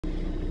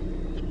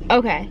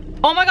Okay.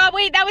 Oh my god,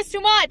 wait, that was too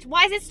much.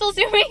 Why is it still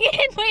zooming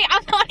in? Wait,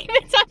 I'm not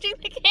even touching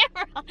the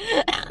camera.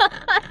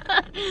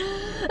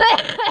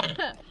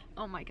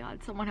 Oh my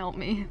god, someone help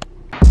me.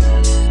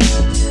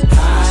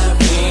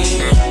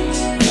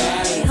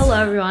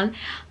 Hello everyone.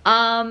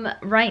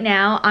 Right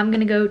now I'm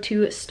gonna go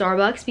to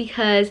Starbucks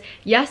because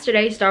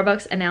yesterday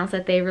Starbucks announced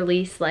that they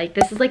released, like,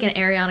 this is like an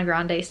Ariana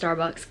Grande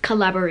Starbucks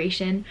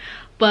collaboration,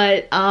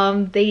 but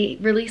they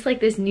released like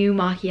this new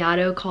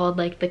macchiato called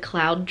like the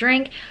cloud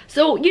drink.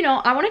 So, you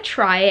know, I want to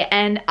try it,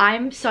 and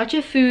I'm such a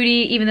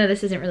foodie, even though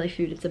this isn't really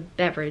food, it's a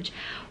beverage.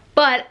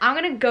 But I'm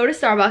gonna go to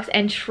Starbucks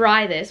and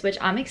try this, which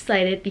I'm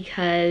excited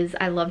because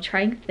I love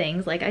trying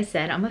things. Like I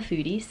said, I'm a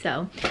foodie,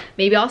 so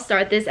maybe I'll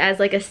start this as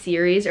like a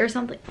series or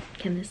something.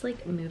 Can this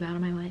like move out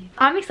of my way?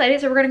 I'm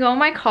excited, so we're gonna go in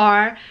my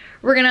car.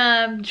 We're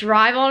gonna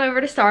drive on over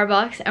to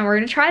Starbucks and we're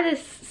gonna try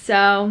this.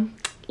 So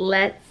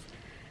let's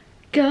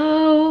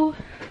go.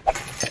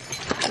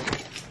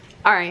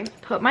 All right,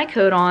 put my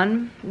coat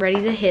on,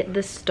 ready to hit the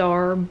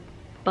Starbs,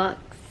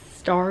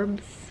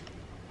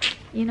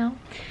 you know?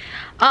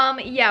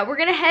 Yeah, we're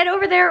gonna head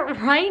over there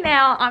right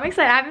now. I'm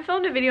excited. I haven't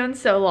filmed a video in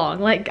so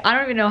long. Like, I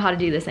don't even know how to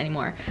do this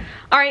anymore.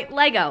 All right,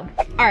 Lego.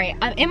 All right,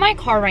 I'm in my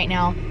car right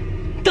now.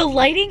 The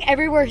lighting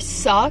everywhere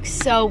sucks,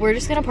 so we're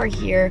just gonna park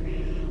here.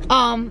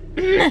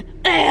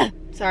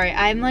 Sorry,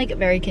 I'm like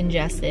very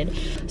congested.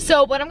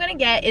 So what I'm gonna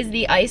get is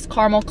the iced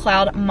caramel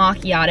cloud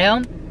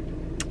macchiato.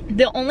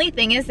 The only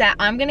thing is that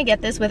I'm gonna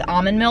get this with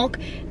almond milk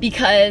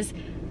because,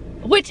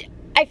 which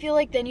I feel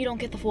like then you don't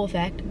get the full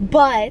effect,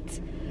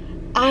 but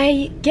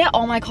I get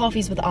all my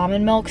coffees with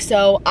almond milk,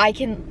 so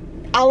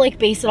I'll like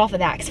base it off of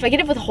that. Because if I get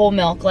it with whole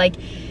milk, like,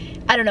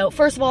 I don't know,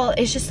 first of all,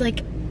 it's just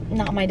like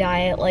not my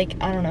diet. Like,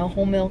 I don't know,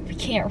 whole milk, we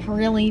can't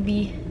really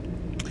be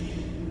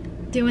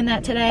doing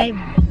that today.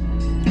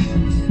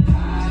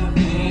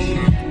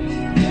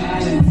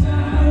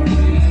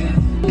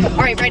 All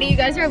right, ready? You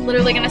guys are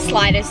literally gonna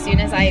slide as soon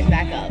as I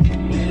back up.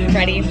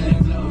 Ready?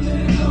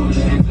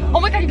 Oh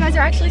my god, you guys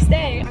are actually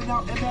staying.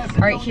 All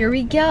right, here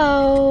we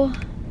go.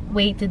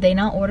 Wait, did they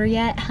not order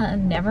yet?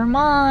 Never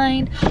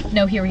mind.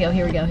 No, here we go,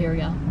 here we go, here we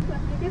go.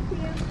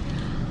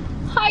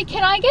 Hi,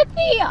 can I get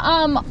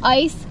the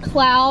iced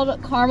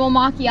cloud caramel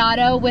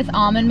macchiato with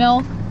almond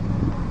milk?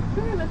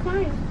 Sure, that's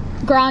fine.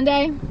 Grande?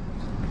 And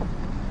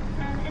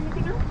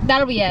anything else?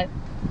 That'll be it.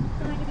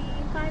 It's going to be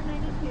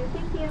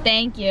 $5.92. Thank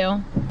Thank you.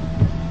 you.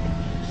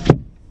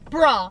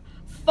 Bruh.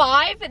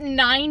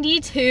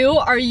 $5.92?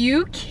 Are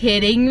you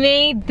kidding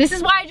me? This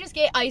is why I just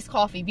get iced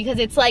coffee, because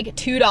it's like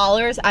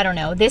 $2. I don't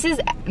know. This is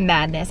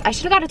madness. I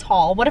should have got a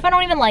tall. What if I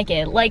don't even like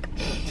it? Like,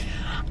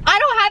 I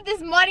don't have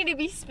this money to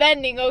be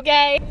spending,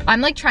 okay? I'm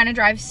like trying to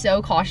drive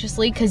so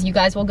cautiously because you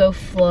guys will go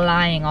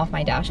flying off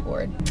my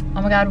dashboard.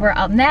 Oh my god, we're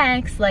up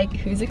next. Like,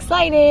 who's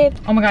excited?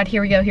 Oh my god,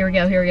 here we go, here we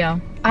go, here we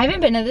go. I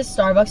haven't been to this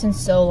Starbucks in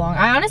so long.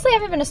 I honestly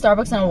haven't been to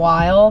Starbucks in a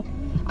while.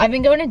 I've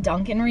been going to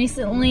Dunkin'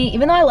 recently.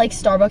 Even though I like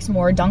Starbucks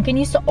more, Dunkin'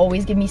 used to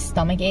always give me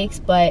stomach aches,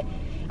 but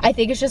I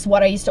think it's just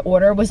what I used to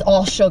order was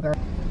all sugar.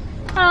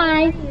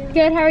 Hi.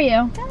 Good, how are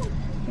you? Good.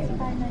 Would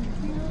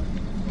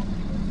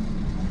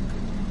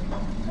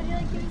you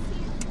like your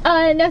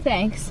receipt? No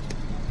thanks.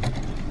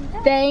 Okay.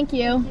 Thank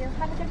you.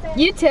 Have a good day.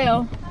 You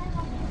too.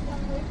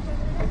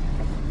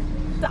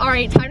 All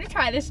right, time to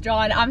try this,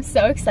 John. I'm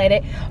so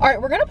excited. All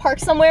right, we're gonna park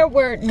somewhere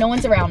where no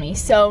one's around me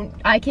so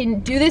I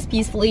can do this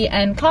peacefully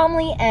and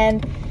calmly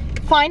and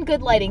find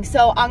good lighting.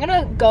 So I'm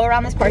gonna go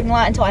around this parking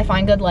lot until I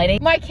find good lighting.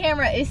 My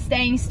camera is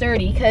staying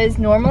sturdy because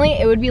normally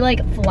it would be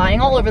like flying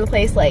all over the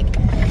place, like,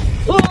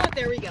 oh,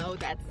 there we go.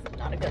 That's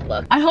not a good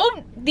look. I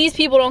hope these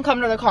people don't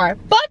come to the car.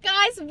 But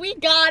guys, we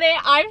got it.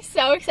 I'm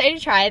so excited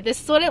to try it.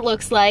 This is what it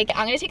looks like.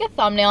 I'm gonna take a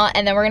thumbnail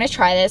and then we're gonna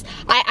try this.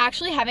 I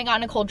actually haven't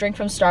gotten a cold drink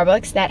from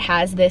Starbucks that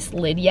has this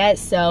lid yet,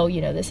 so you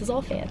know, this is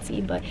all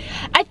fancy, but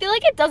I feel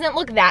like it doesn't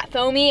look that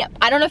foamy.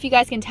 I don't know if you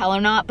guys can tell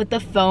or not, but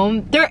the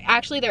foam, there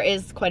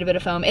is quite a bit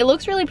of foam. It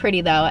looks really pretty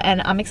though,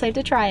 and I'm excited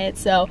to try it.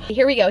 So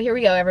here we go,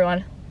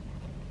 everyone.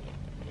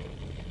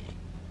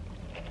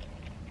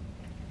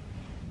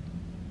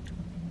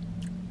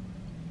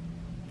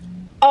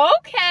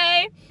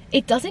 Okay.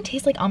 It doesn't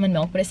taste like almond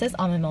milk, but it says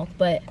almond milk,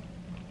 but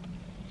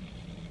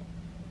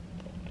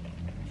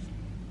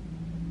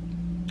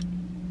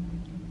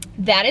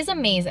that is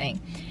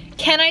amazing.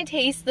 Can I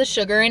taste the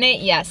sugar in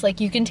it? Yes,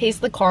 like you can taste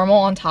the caramel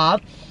on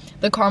top,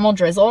 the caramel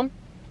drizzle.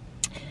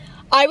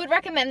 I would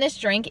recommend this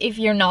drink if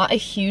you're not a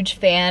huge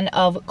fan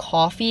of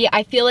coffee.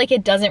 I feel like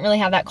it doesn't really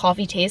have that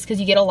coffee taste because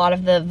you get a lot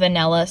of the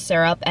vanilla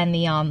syrup and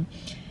the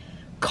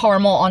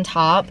caramel on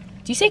top. Do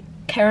you say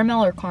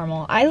caramel or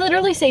caramel? I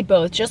literally say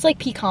both, just like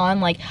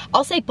pecan. Like,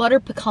 I'll say butter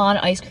pecan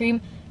ice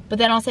cream, but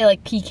then I'll say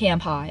like pecan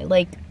pie.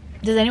 Like,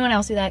 does anyone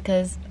else do that?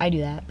 Because I do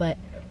that, but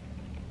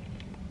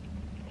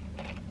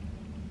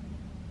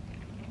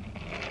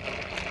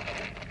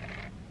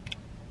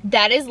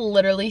that is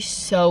literally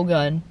so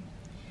good.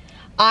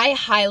 I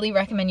highly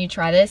recommend you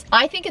try this.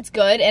 I think it's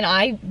good and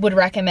I would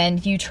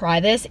recommend you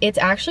try this. It's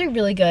actually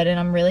really good and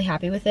I'm really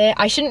happy with it.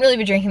 I shouldn't really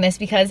be drinking this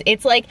because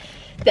it's like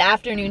the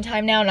afternoon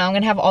time now and I'm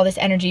gonna have all this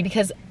energy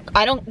because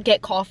I don't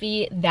get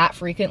coffee that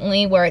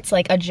frequently where it's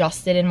like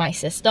adjusted in my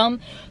system.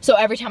 So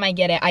every time I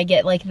get it, I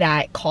get like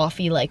that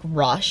coffee like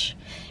rush,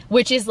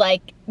 which is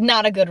like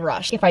not a good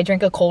rush. If I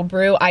drink a cold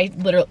brew, I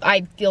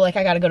feel like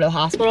I gotta go to the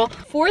hospital.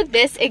 For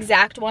this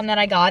exact one that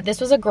I got,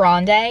 this was a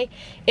Grande.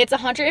 It's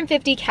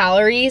 150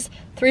 calories,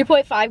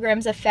 3.5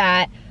 grams of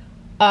fat,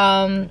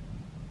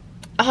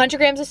 100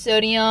 grams of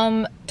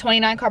sodium,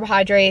 29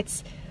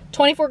 carbohydrates,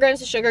 24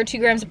 grams of sugar, 2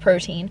 grams of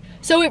protein.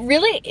 So it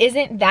really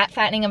isn't that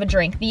fattening of a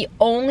drink. The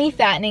only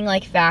fattening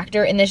like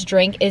factor in this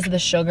drink is the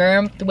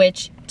sugar,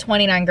 which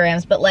 29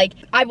 grams, but like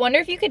I wonder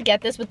if you could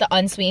get this with the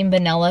unsweetened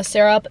vanilla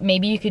syrup.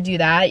 Maybe you could do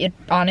that. It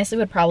honestly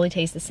would probably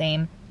taste the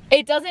same.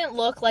 It doesn't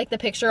look like the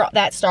picture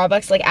that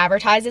Starbucks like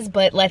advertises,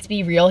 but let's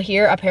be real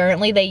here.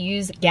 Apparently they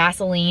use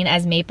gasoline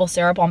as maple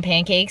syrup on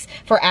pancakes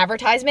for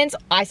advertisements.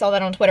 I saw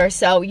that on Twitter,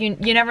 so you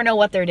never know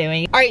what they're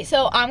doing. All right,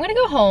 so I'm gonna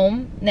go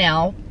home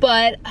now,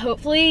 but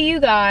hopefully you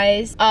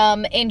guys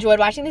enjoyed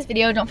watching this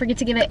video. Don't forget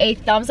to give it a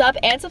thumbs up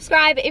and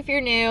subscribe if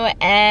you're new,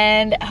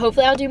 and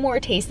hopefully I'll do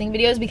more tasting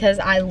videos because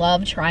I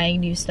love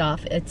trying new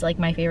stuff. It's like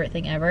my favorite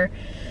thing ever.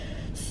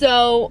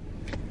 So,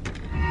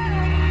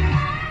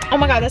 oh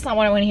my God, that's not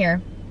what I want to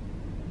hear.